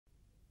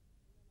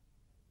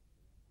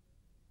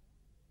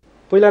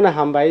Puilana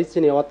hambai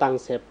chini o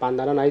tangse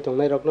pandana nai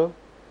tongnai rokno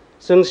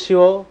जों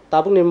CO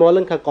ताबुकनि मल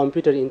ओंखा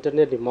computer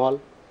इन्टारनेटनि मल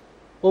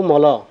ओ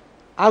मल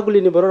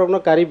आगुलिनि बररकनो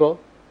कारिबो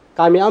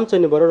कामि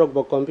आमचनि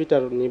बररकबो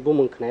कम्पिउटारनि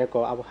बुमुं खनायको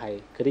आबो हाय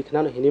करि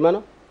खनानो हिनिमानो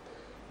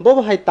बो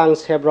हाय तां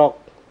सेब्रक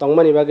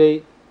तंमानि बागै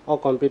ओ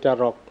कम्पिउटार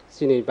रक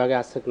सिनि बागै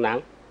आसक नां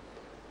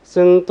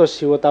जों तो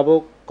सिओ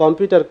ताबुक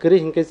कम्पिउटार करि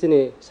हिंके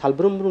सिनि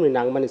सालब्रुमब्रुमनि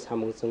नांमानि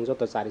सामुं जों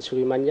जतो चारि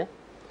सुगि मानिया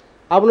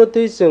आबनो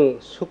तै जों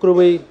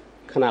सुक्रुबै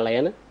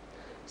खनालायानो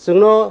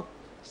जोंनो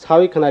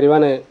सावि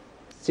खनारिबानो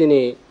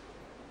सिनि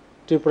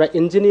त्रिपुरा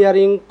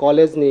इंजीनियरिंग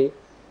कॉलेज नि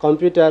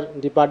कंप्यूटर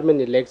डिपार्टमेंट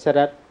नि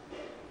लेक्चरर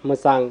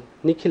मोजां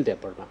निखिल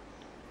देवबर्मा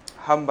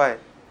हामबाय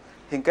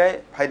हिंकाय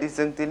फायदि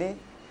जों तिनि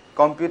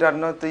कंप्यूटर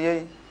न तयै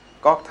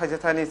कक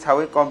थाजथानि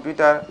सावै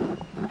कंप्यूटर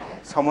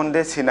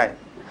सोमोन्दै सिनाय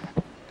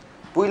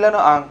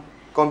पुइलानो आं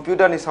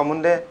कंप्यूटर नि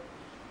सोमोन्दै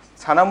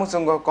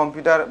सानामुसंगो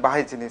कंप्यूटर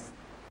बाहाय जिनिस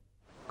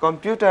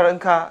कंप्यूटर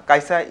ओंखा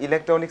कायसा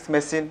इलेक्ट्रॉनिक्स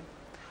मेसिन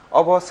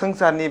अबो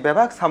संसारनि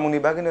बेबाक सामुनि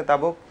बागैनो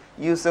ताबो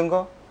यूजंगो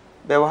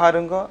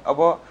व्यवहारंगो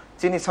अबो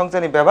चीनी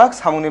संसारनि बेबाक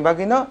सामुनि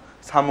बागैनो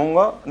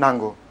सामुंगो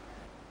नांगो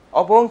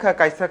अबो ओंखा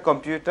कायसा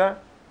कंप्यूटर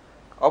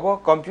अबो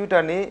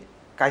कंप्यूटरनि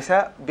कायसा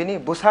बिनि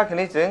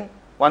बुसाखनि जों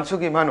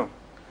वानसुगि मानु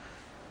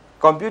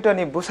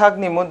कंप्यूटरनि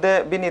बुसाखनि मध्य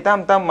बिनि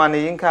ताम ताम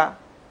माने इंखा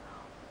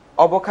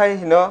अबोखाय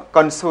हिनो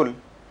कंसोल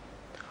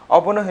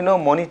अबोनो हिनो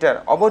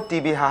मॉनिटर अबो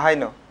टीवी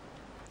हाहायनो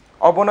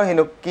अबोनो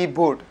हिनो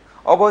कीबोर्ड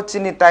अबो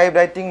चीनी टाइप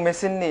राइटिंग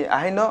मशीन नि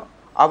आहायनो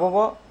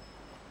अबो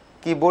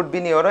कीबोर्ड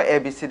बिनि और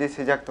एबीसीडी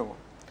सिजाक तो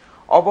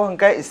अबो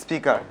हंका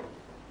स्पीकर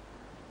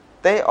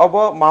ते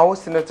अबो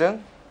माउस हिनो जों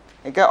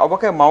हंका अबो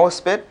के माउस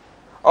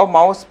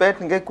पैड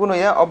हंके कुनो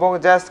या अबो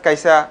जस्ट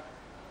कैसा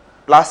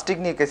प्लास्टिक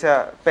नि कैसा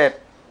पैड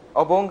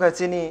अबो हंका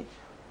चीनी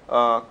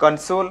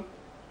कंसोल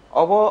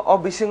अबो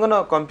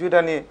बिसिंगनो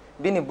कंप्यूटर नि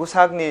बिनि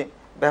बुसाक नि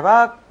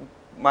बेबाक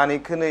माने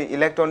खने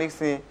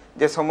इलेक्ट्रॉनिक्स नि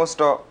जे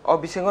समस्त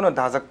बिसिंगनो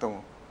दाजाक तो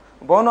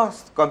बोनो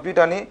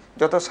कंप्यूटर नि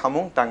जतो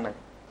सामुं तांनाय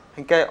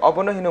हिंके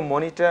अबोनो हिनो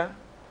मॉनिटर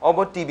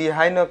अबो टीवी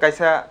हायनो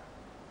कैसा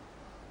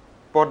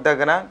पर्दा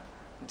गना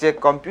जे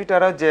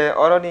कंप्यूटर जे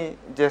अरनि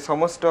जे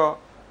समस्त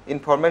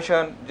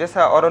इनफरमेशन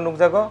जेसा अर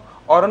नुकजागो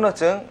अरनो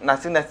जों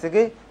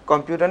नासिगै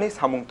कंप्यूटर नि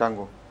सामुं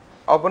तांगो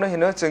अबोनो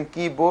हिनो जों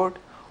कीबोर्ड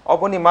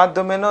अबोनि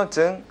माध्यमेनो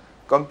जों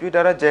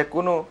कंप्यूटर जे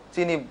कुनो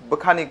चीनी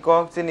बखानि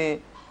कक चीनी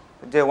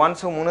जे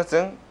वानसु मुनो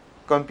जों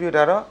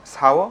कंप्यूटर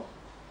सावो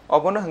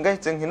अबोनो हंगाय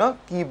जों हिनो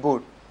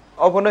कीबोर्ड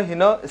अबोनो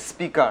हिनो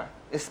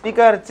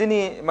स्पीकर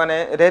चीनी माने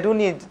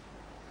रेडुनि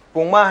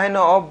पुंमा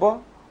हायनो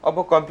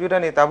अबो कंप्यूटर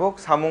नि ताबुक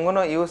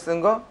सामुंगनो यूज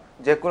संगो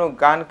जे कुनो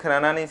गान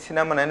खोनानानि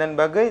सिनेमा नायनानि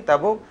बागै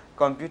ताबुक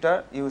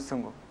कंप्यूटर यूज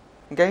संगो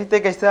गाहिते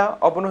कैसा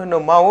अबोनो हिनो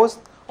माउस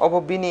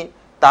अबो बिनि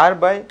तार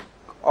बाय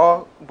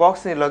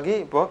बॉक्स नि लगी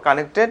बो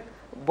कनेक्टेड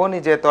बोनी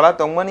जे तोला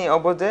तंगमानि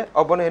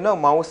अबोनो हिनो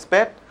माउस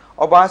पैड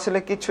अबो आसले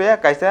किछुया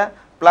कैसा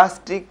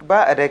प्लास्टिक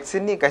बा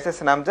रेक्सिन नि कैसा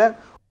सनामजाक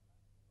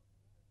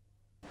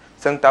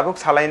जों ताबुक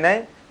सालायनाय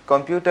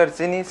कंप्यूटर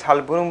चीनी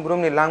सालब्रुम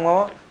नि लांगो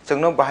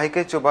जोंनो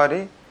बाहायकै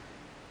चुबारि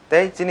तै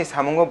चीनी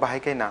सामुंगो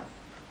बाहायकै ना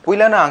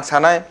पुइलानो आं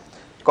सानाय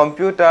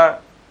कंप्यूटर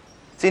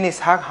चीनी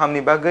साग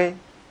हामनि बागै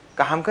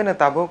गाहामखौनो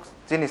ताबुक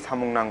चीनी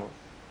सामुं नांगौ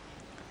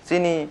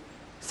चीनी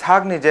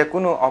सागनि जे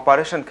कुनो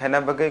ऑपरेशन खायना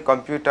बागै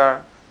कंप्यूटर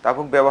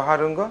ताबुक व्यवहार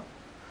रोंगो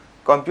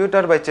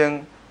कंप्यूटर बाय जों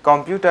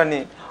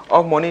कंप्यूटरनि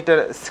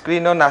मॉनिटर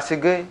स्क्रीनो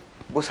नासिगै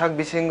बुसाक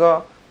बिसिंगो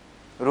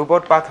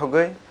रोबोट पाथ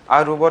होगै आ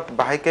रोबोट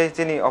बाहायकै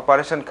चीनी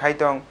ऑपरेशन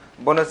खायतों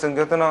बोनो जों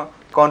जतनो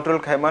कंट्रोल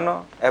खायमानो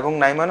एवं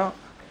नायमानो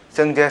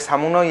जों जे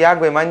सामुंनो याग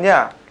बेमान्या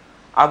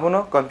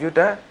आबुनो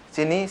कंप्यूटर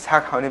चीनी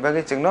साग हावनि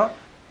बागै जोंनो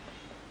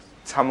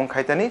सामुं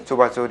खायतानि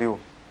चुबाचोरिउ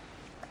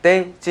ते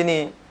चीनी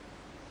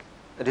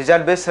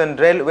रिजर्वेशन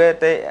रेलवे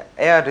ते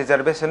एयर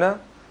रिजर्वेशन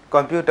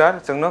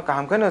कंप्यूटर जोंनो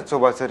काहामखौनो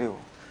चुबाचोरिउ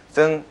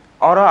जों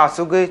और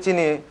आसुगै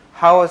चीनी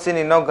हाव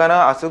चीनी नगाना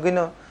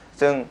आसुगैनो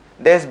जों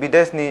देश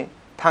विदेशनि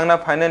थांना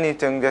फायनानि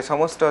जों जे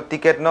समस्त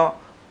टिकेट न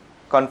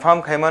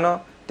कन्फर्म खायमानो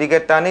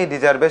टिकेट तानि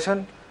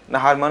रिजर्वेशन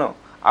नाहारमानो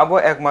आबो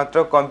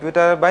एकमात्र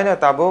कंप्यूटर बायनो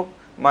ताबुक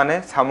माने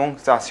सामुं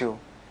जासिउ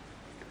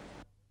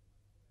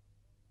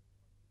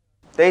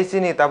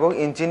तेइसिनी ताबुक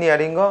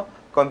इंजीनियरिंग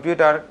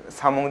कंप्यूटर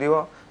सामुं दिव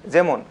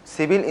जेमन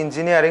सिविल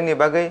इंजीनियरिंग नि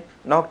बागै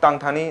नक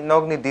तांथानि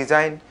नकनि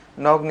डिजाइन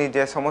नकनि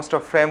जे समस्त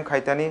फ्रेम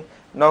खायतानि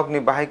नकनि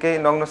बाहायकै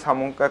नकनो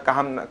सामुं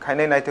काहाम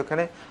खायनाय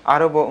नायथोखाने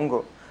आरो बो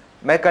अंगो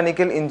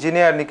मेकानिकल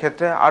इंजीनियर नि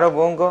क्षेत्र आरो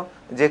बो अंगो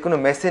जे कुनो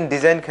मेसिन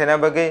डिजाइन खायना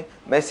बागै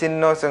मेसिन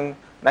न जों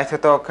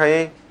नायथतो खाय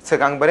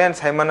सगां बरेन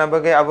सायमाना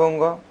बागै आबो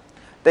अंगो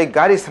तै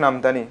गाड़ी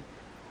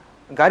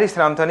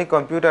सनामथानि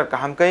कंप्यूटर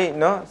काहामकै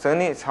न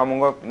जोंनि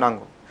सामुंगो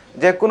नांगो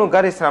जे कुनो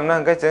गाड़ी सनामना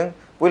हंगाय जों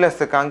पुइला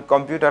सगां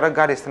कंप्यूटर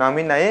गाड़ी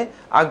सनामि नाय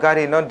आ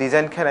गाड़ी न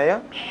डिजाइन खेनाय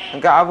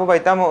हंगा आबो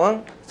बायतामो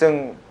जों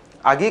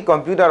आगि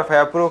कंप्यूटर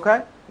फाया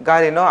प्रोखाय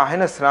गाड़ी न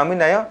आहायनो सनामि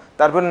नाय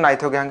तारबो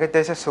नायथोगे हंगाय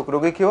तैसे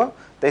सुक्रुगि खियो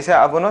तैसे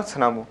आबो न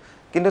सनामु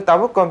किन्तु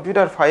ताबो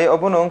कंप्यूटर फाय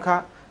अबो न अंखा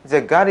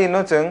जे गाड़ी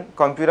न जों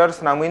कंप्यूटर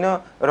सनामि न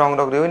रंग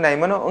रगरिउ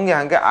नायमानो अंगे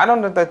हंगाय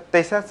आरो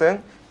तैसा जों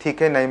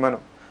ठीकै नायमानो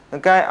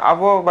हंगाय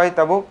आबो बाय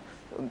ताबो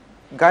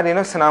गाड़ी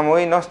नो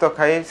सनामोई नष्ट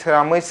खाई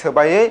सरामोई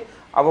सबाई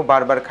अब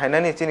बार बार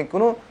खाइनानी चिनी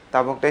कुनु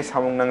ताबुक तै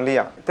सामुं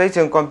नांलिया तै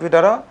जों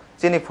कम्पिउटार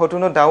चिनी फोटो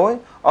नो दावै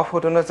अ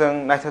फोटो नो जों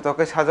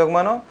नायथाथकै साजक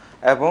मानो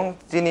एवं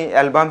चिनी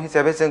एलबाम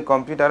हिसाबै जों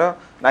कम्पिउटार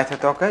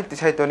नायथाथकै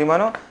तिसाइ तनि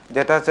मानो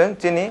जेटा जों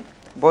चिनी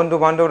बन्धु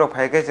बान्धव रक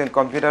फायकै जों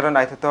कम्पिउटार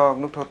नायथाथक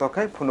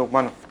नुथाथकै फुनुक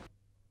मानो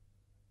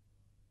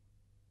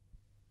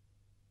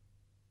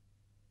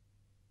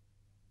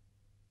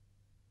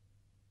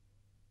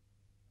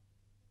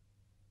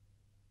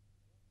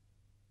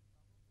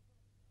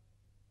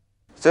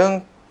जों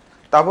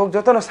ताबुक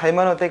जतन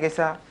साइमानो ते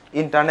कैसा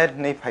इंटरनेट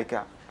नहीं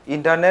फाइका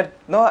इंटरनेट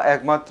नो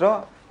एकमात्र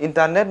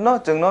इंटरनेट नो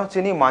जोंनो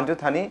चिनी मानजु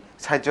थानी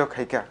साइजो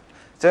खाइका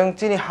जों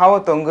चिनी हाव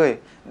तंगै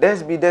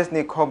देश विदेश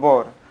नि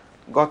खबर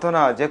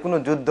घटना जेकुनु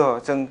युद्ध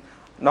जों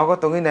नगो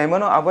तंगै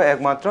नाइमानो अब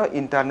एकमात्र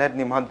इंटरनेट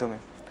नि माध्यमे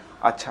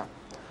अच्छा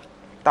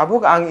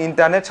ताबुक आं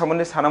इंटरनेट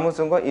सम्बन्धे सानामु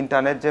जोंगो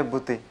इंटरनेट जे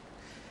बुते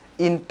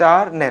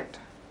internet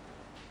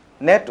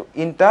net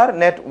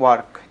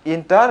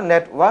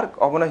internetwork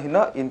अबनो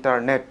हिनो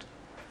internet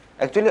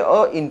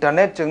actually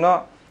internet जोंनो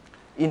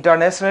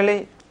इंटरनेशनली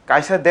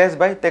काइसा देश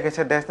बाय ते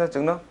काइसा देश न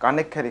जोंनो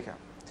कनेक्ट खरिखा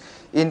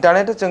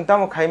इंटरनेट जों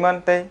तामो खाइमान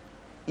ते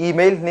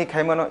ईमेल नि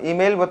खाइमानो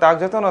ईमेल बो ताक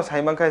जतो न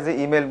साइमान खाइ जे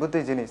ईमेल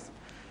बुते जिनिस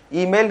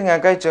ईमेल हिंगा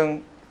गाय जों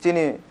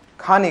चिनी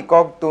खानी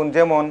कक तुन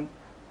जेमन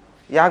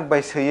याक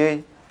बाय सयै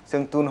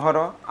जों तुन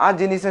हरो आ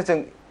जिनिस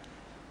जों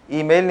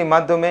ईमेल नि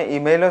माध्यमे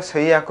email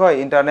सैयाखो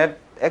internet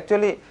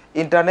actually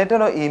internet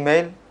no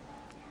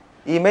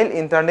email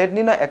internet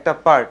नि ना एकटा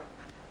पार्ट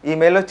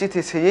ईमेल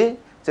चिठी सैयै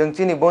जों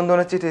चिनी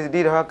बन्धुनो चिठी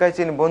दि रहकाय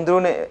चिनी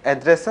बन्धुनो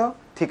एड्रेस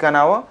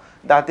ठिकानाओ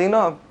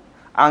दातिनो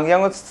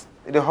आंग्यांगो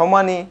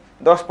रहमानी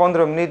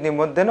 10-15 मिनिट नि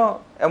मध्य न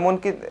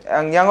एमनकि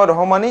आंग्यांगो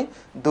रहमानी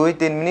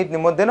 2-3 मिनिट नि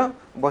मध्य न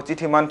ब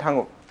चिठी मान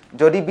थांगो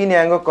जदि बिनि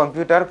आंगो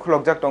कंप्यूटर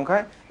खुलकजाक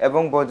टंखाय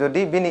एवं ब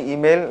जदि बिनि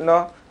ईमेल न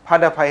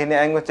फादा फाहिने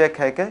आंगो चेक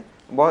खायके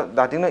ब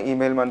दातिनो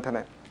ईमेल मान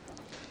थानाय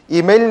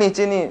ईमेल नि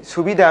चिनी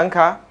सुबिदा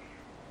अंखा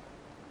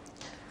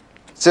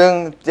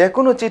जों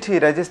जेकुनु चिठी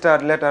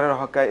रेजिस्टार लेटार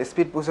रहकाय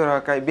स्पीड पुसर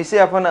रहकाय बिसे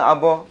आपन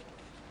आबो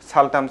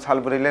सालताम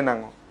सालब्रैले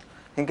नांगो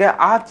हिंके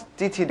आ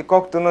चिठी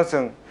कक तुनो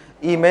जों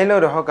ईमेल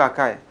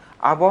रहकाय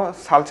आबो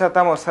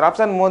सालसाताम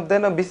सराबसान मध्य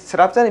न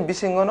सराबसानि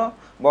बिसिंगो न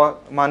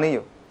ब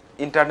मानियो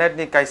इंटरनेट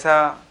नि काइसा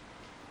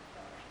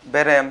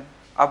बेरेम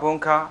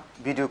आबोंखा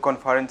वीडियो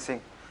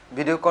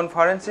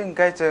कॉन्फ्रेंसिंग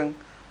गाय जों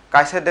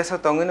काइसा देश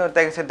तंगिनो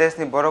तैसा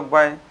देशनि बरक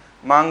बाय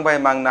मांग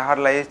नाहार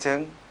लायै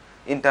जों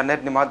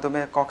इंटरनेट नि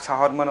माध्यमे कक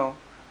साहर मनो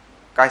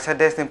काइसा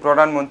देशनि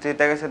प्रधानमंत्री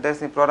तैसा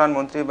देशनि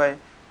प्रधानमंत्री बाय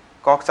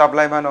कक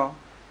साप्लाय मानो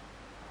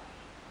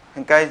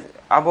हिंकाय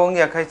आबोंग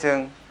याखाय जों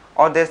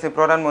अ देशनि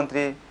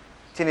प्रधानमंत्री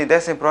चिनी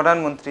देशनि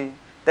प्रधानमंत्री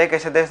तै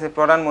काइसा देशनि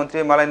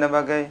प्रधानमंत्री मालायना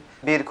बागै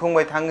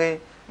बिरखुंबाय थांगै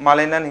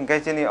मालायना हिंकाय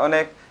चिनी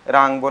अनेक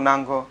रां बो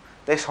नांगो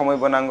तै समय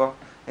बो नांगो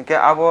हिंकाय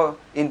आबो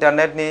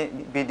इंटरनेट नि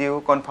वीडियो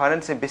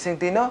कॉन्फ्रेंस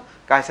बिसिंतिनो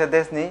काइसा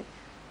देशनि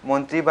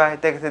मंत्री बाय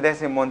तै काइसा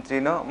देशनि मंत्री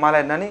न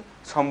मालायनानि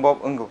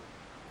सम्भव अंगो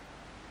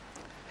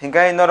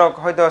हिंगाय नरक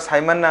हयतो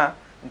साइमानना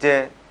जे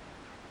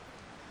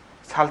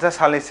सालसा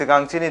सालनि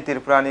सिगां चिनी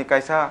त्रिपुरानि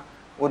काइसा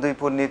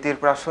उदयपुरनि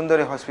Tripura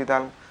Sundari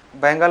hospital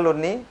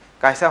बेंगालुरुनि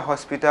काइसा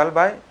hospital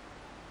by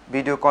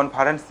video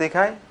conference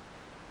दिखाय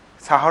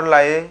साहर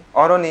लायै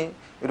अरनि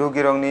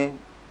रुगिरंनि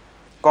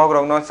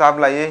कगरंनो चाप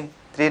लायै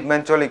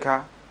ट्रिटमेंट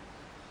चलिखा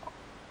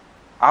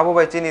आबो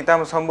बाय चिनी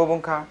ताम सम्भव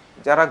अंखा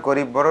जारा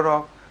गरीब बर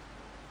रक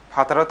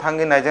फाताराव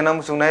थांगि नायजना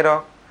मुसुंनाय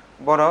रक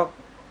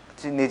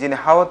बरक निजिनि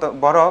हाव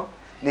बरक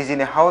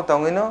निजिनि हाव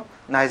तंगिनो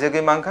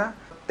नायजगै मांखा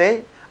ते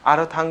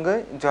आरो थांगै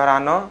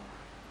जरानो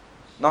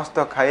नष्ट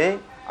खायै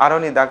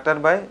आरोनि डाक्टर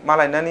बाय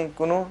मालायनानि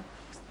कुनु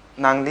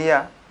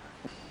नांलिया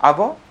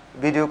आबो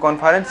वीडियो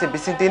कॉन्फ्रेंस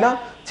बिसिंतिनो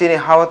चिनि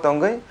हाव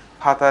तंगै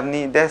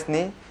फातारनि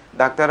देशनि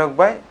डाक्टरक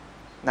बाय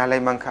नालाय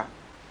मांखा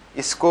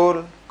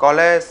स्कूल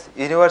कॉलेज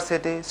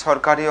यूनिवर्सिटी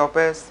सरकारी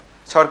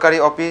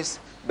ऑफिस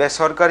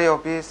बेसरकारी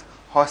ऑफिस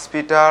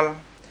हॉस्पिटल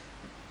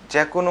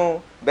जेकुनु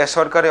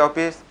बेसरकारी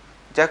ऑफिस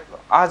जे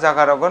आ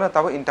जगह रगनो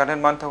तब इंटरनेट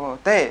मानथगो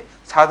ते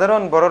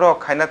साधारण बरक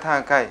खायना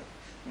थाखाय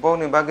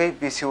बनि बागै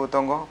बिसिउ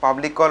तंगो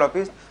पब्लिक कॉल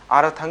ऑफिस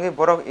आरो थांगि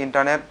बरक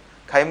इंटरनेट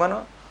खायमानो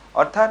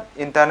अर्थात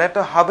इंटरनेट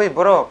हाबै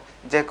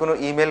बरक जेकुनु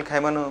ईमेल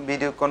खायमानो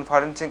वीडियो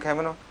कॉन्फ्रेंसिंग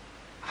खायमानो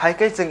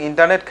हायकै जों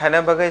इंटरनेट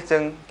खायना बागै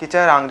जों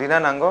किचा रां रिना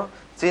नांगो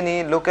चिनि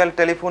लोकल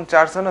टेलीफोन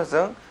चार्ज न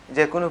जों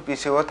जेकुनु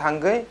बिसिउ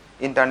थांगै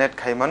इंटरनेट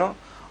खायमानो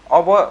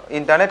अब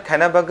इंटरनेट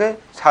खायना बागै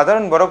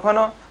साधारण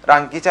बरकफानो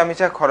रां किचा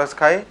मिचा खरच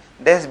खाय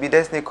देश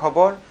विदेश नि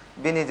खबर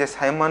बिनि जे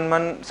साइमान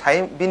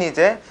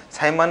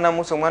ना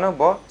मुसुमानो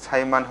ब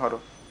साइमान हरो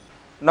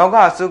नगा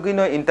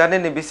आसुगिनो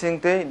इंटरनेट नि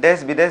बिसिंते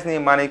देश विदेश नि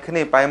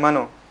मानैखनि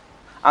पाइमानो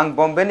आं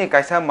बम्बे नि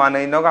काइसा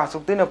मानै नगा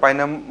आसुक्तिनो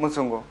पाइना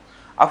मुसुंगो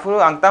आफुरु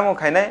आं तामो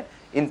खायनाय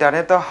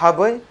इंटरनेट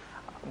हाबै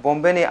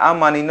बम्बे नि आ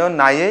मानिनो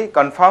नायै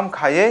कन्फर्म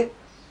खायै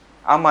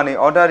आ मानै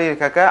ऑर्डर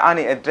रिखाका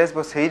आनि एड्रेस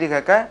बो सही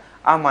रिखाका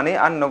आ मानै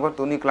आन नगो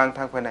तुनि क्लांग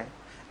थां फैनाय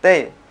ते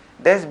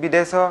देश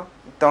विदेश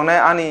तंनाय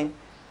आनि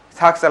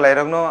साक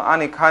सालायरगनो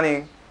आनि खानि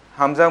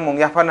हामजा मुंग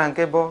याफान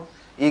हांके बो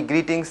ई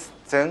ग्रीटिंग्स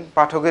जों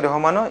पाठकि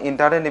रहमानो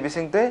इंटरनेट नि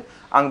बिसिंते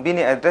आं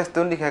बिनि एड्रेस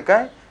तुन दिखाय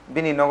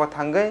बिनि नगो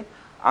थांगै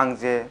आं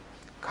जे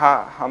खा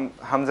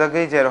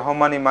हामजागै जे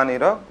रहमानि मानि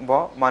र ब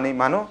मानि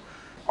मानो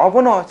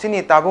अबनो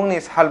चिनि ताबुंनि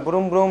साल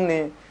ब्रुम ब्रुमनि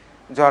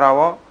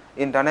जरावो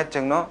इंटरनेट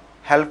जोंनो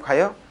हेल्प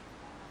खायो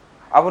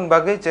आबुन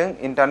बागै जों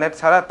इंटरनेट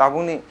सारा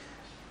ताबुंनि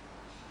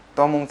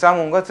तमुं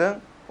चामुंगो जों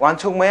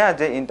वानसुकमाया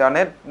जे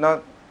इंटरनेट न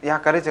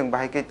याकारि जों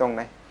बाहायकै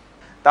तंनाय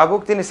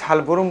ताबुक तिनि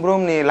साल ब्रुम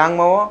ब्रुमनि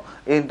लांमाओ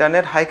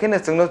इंटरनेट हायकेनो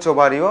जोंनो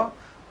चबारियो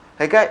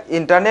हेका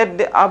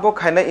इंटरनेट आबो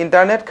खायना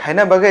इंटरनेट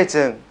खायना बागै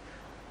जों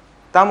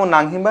तामु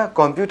नांहिबा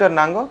कंप्यूटर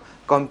नांगो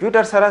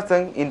कंप्यूटर सारा जों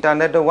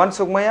इंटरनेट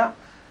वानसुकमाया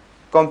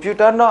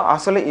कंप्यूटर न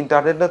असले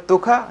इंटरनेट न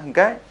तुखा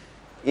हंगाय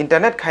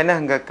इंटरनेट खायना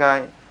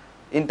हंगाय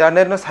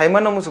इंटरनेट न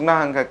साइमान मुसुकना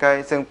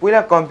हंगाय जों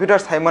पुरा कंप्यूटर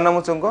साइमान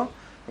मुसुंगो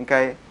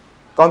हंगाय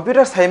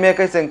कंप्यूटर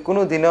साइमेकै जों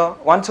कुनु दिनो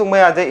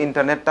वानसुकमाया जे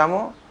इंटरनेट तामो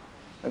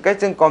हंगाय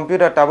जों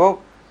कंप्यूटर ताबो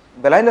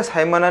बेलायनो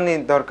साइमानानि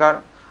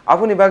दरकार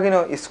आबुनि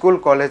बागिनो स्कूल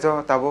कॉलेज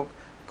ताबो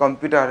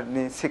कंप्यूटर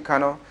नि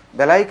शिक्षानो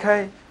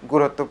बेलायखाय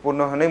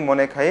गुरुत्वपूर्ण हनै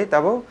मने खाय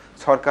ताबो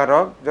सरकार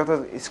जत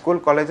स्कूल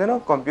कॉलेज न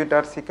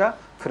कंप्यूटर शिक्षा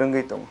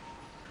फोरोंगै दं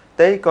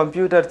तै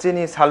कंप्यूटर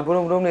चिनि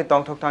सालब्रुम ब्रुमनि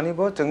तंथक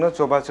थानिबो जोंनो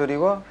चोबा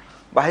चोरिबो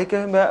बाहायके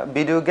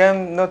भिडियो गेम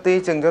न तै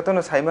जों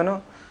जतनो साइमानो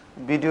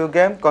भिडियो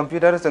गेम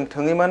कंप्यूटर जों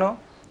थङै मानो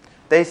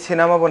तै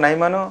सिनेमाबो नाय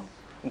मानो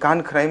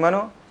गान खराय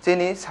मानो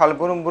चिनि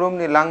सालब्रुम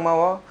ब्रुमनि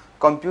लांमाओ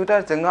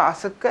कंप्यूटर जोंनो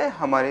आसकै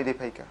हमारे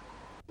दिफाइका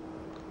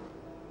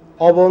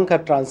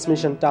अबंका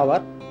transmission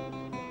tower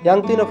yang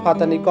tino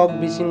fatani kok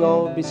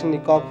bisingni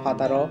kok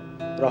fataro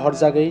rohor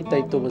jagai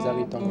tai tubu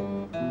jagai tongo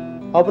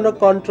abono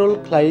control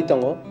khlai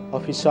tongo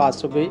office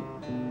asugei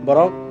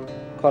borok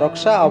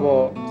koroksa abo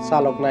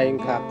saloknai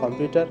ingkha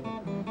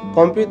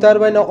computer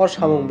baino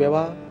osamung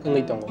beba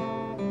ngai tongo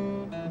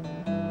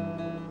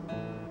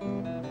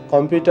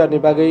computer ni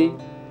bagai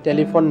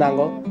telephone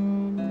nango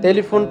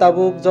telephone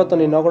tabuk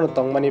jotoni nogono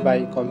tongmani bai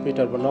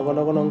computer bo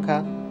nogono nongkha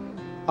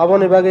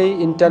aboni bagai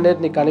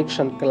internet ni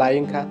connection klai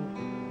ingkha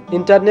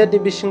internet नि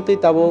बिसिंतै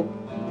ताबो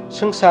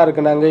संसार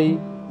गनांगै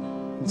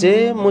जे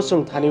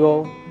मुसुं थानिबो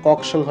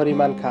कक संहरि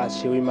मानखा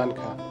सिउइ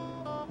मानखा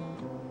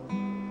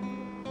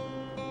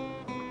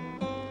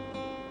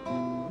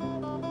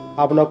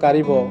आबनो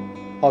कारिबो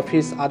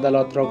office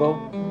आदालत रगो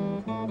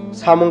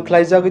सामुं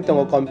ख्लाइजागै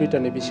तंगो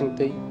computer नि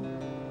बिसिंतै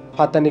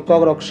फातानि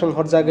कक रक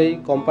संहर जागै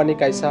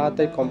company कायसा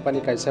तै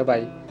company कायसा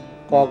bye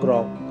कक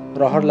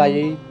रक रहर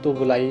लायै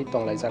तुबुलायै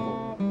तंलाय जागो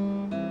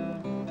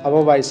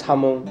आबो बाय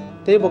सामुं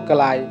तैबो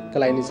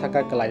कलायनि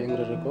साका कलाय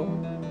इंग्रको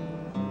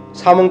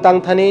सामुं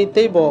तांथानि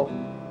तैबो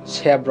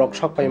सेब रक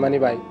सकपाय मानि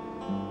बाय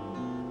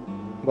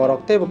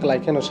बरक तैबो कलाय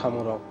केनो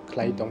सामुं रक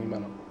खलाय दंनि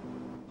मानो